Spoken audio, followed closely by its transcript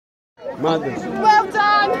Madness. Well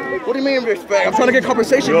done. What do you mean respect? I'm trying to get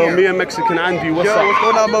conversation here. Yo, me and Mexican Andy, what's up? Yo, what's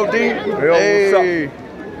going on, Modine? Yo, hey. what's up?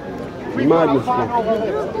 Madness, bro.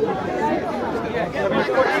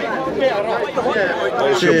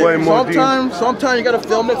 It's your boy Modine. Sometimes you gotta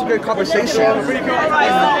film it to get conversation.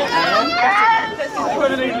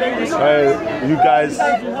 Hey, you guys,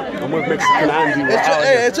 I'm with Mexican Andy.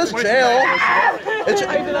 It's just jail.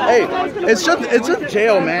 It's just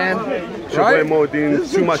jail, man. It's your boy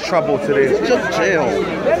Modine. Too much trouble today. It's just jail.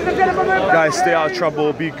 Guys, stay out of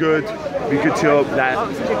trouble. Be good. Be good to your like.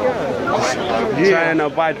 Try and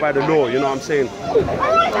abide by the law. You know what I'm saying?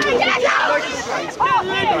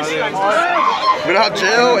 We don't have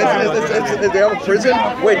jail. Is they have a prison?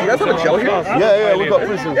 Wait, do you guys have a jail here? Yeah, we got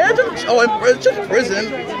prison. Yeah, it's just prison.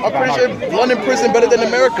 I'm pretty sure London prison better than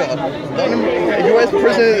America. London, U.S.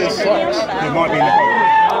 prison, it sucks. It might be in the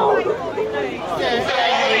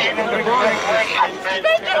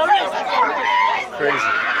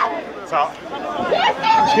Crazy. So,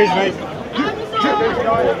 excuse me.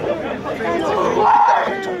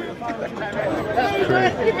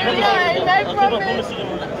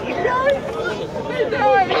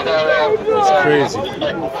 It's crazy.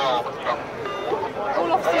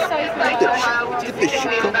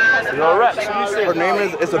 You're right. Her name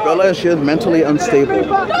is Isabella and she is mentally unstable.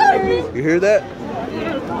 You hear that?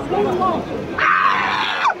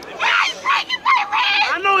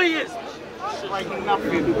 I know he is.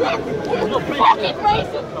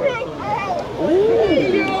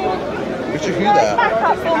 Did you hear that? Back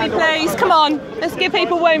up for me, please. Come on. Let's give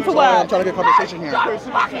people room for I'm work. trying to get conversation here.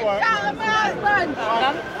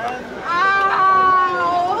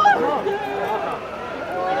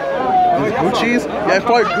 Gucci's? Yeah, it's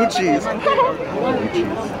probably Gucci's.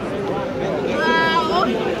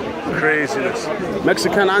 Craziness.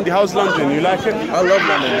 Mexican Andy, how's London? You like it? I love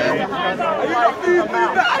London, man.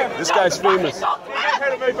 This guy's famous. I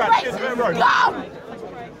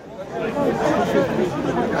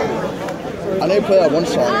need to play that one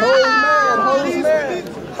song. Hose man.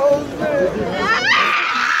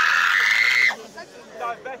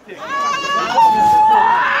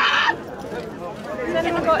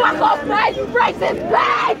 Fuck off, man, you racist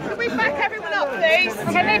bag! Can we back everyone up, please?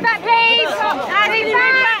 Can we back, please? Andy,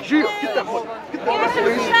 back! Get that one. Get that one,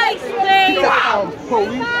 Police, please!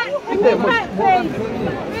 Move back, please!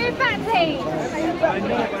 Move back, please!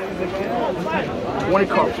 20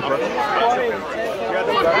 cops, bro.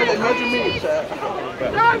 Imagine me, chat.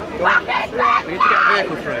 No fucking back! We need to get a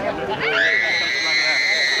vehicle for it.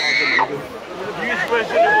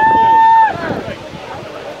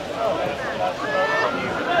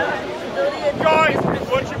 Guys,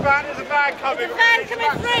 watch your back, there's a van coming. Van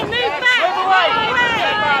coming through, move back! Move away!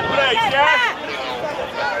 Please, yeah?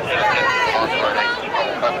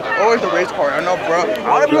 Always the race car, I know, bro.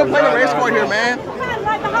 All the people playing the race car here, man.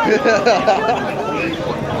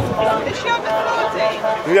 Is she over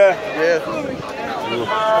 40? Yeah.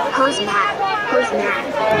 Who's mad? Who's mad?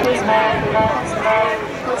 Who's mad?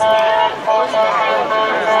 Who's mad? Who's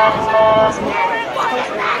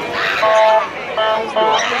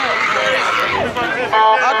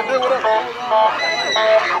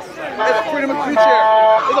It's a freedom of speech here.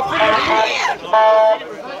 It's a freedom of speech.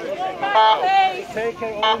 Take it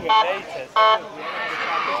over later.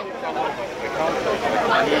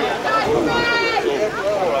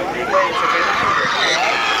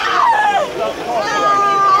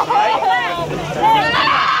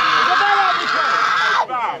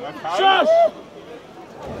 Shush!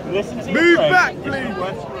 Move back, please!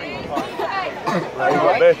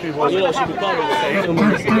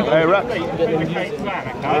 Hey, rap.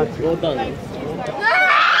 Well done.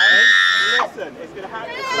 Listen, it's going to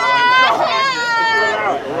happen.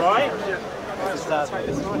 Alright?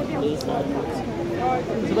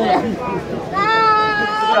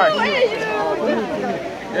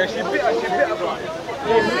 Yeah, she bit her.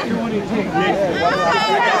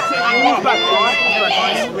 Move back, right?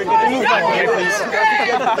 Move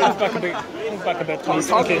back a bit, please.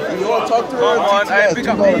 Thank you. You want to talk to her? Hey, big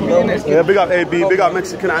up AB. Yeah, big up AB, big up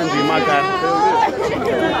Mexican Andy, my guy.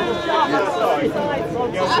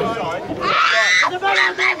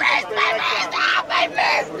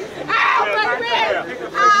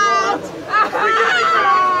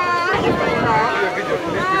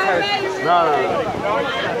 No.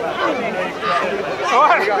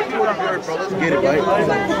 Let's get it, right?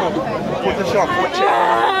 Put the shit on full check.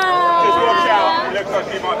 Just watch out. Looks like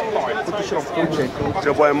he might fight. Put the shit on full check.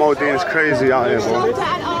 Your boy Modine is crazy out here, bro. Move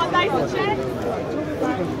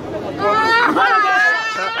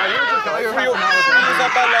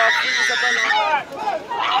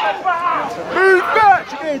back!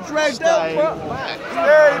 You're getting dragged out, bro.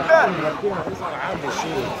 Stay back.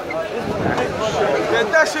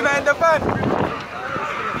 دشنا in the van.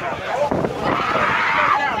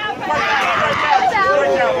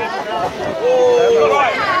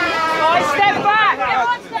 Step back.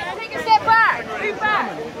 Take a step back. Move back.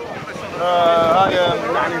 هاي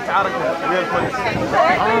يعني تعارك ويا البوليس.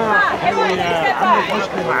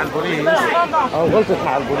 مشكلة مع البوليس أو غلطت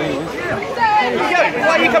مع البوليس.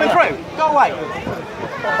 Why are you coming through? Go away.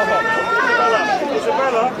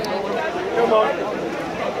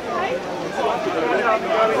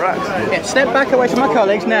 Yeah, step back away from my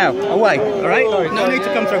colleagues now. Away, all right? No need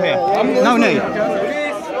to come through here. No need.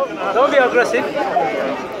 Don't be aggressive.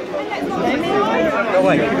 Go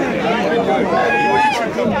away.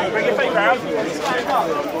 Bring your feet round.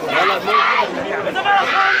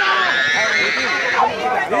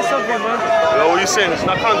 Do something, man. Yo, what are you saying?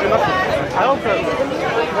 I can't do nothing. Help him.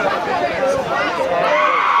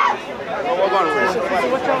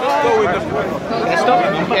 Go with the. Yeah, stop.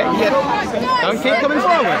 Yeah. Don't keep coming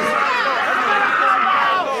forward.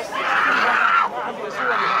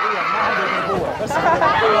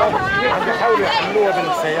 بيحاولوا يحملوها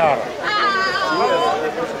بالسيارة.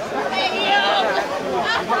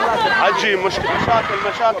 حجي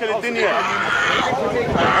مشاكل الدنيا.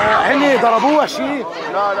 هني ضربوها شيء؟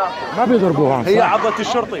 لا لا ما بيضربوها. هي عضة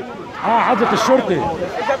الشرطي. عضة الشرطي.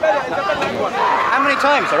 How many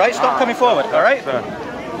times, all right? Stop coming forward, all right?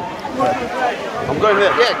 I'm going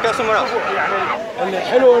there. Yeah, go somewhere else.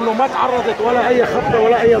 الحلو انه ما تعرضت ولا اي خبطه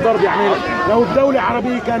ولا اي ضرب، يعني لو الدولة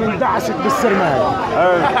عربية كان اندعست بالسرمان.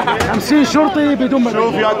 50 شرطي بدون ما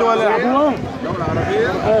شوف يا دول ضربوها.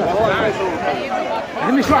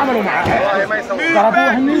 هن شو عملوا معها؟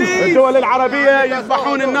 ضربوها هن؟ الدول العربية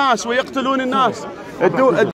يذبحون الناس ويقتلون الناس.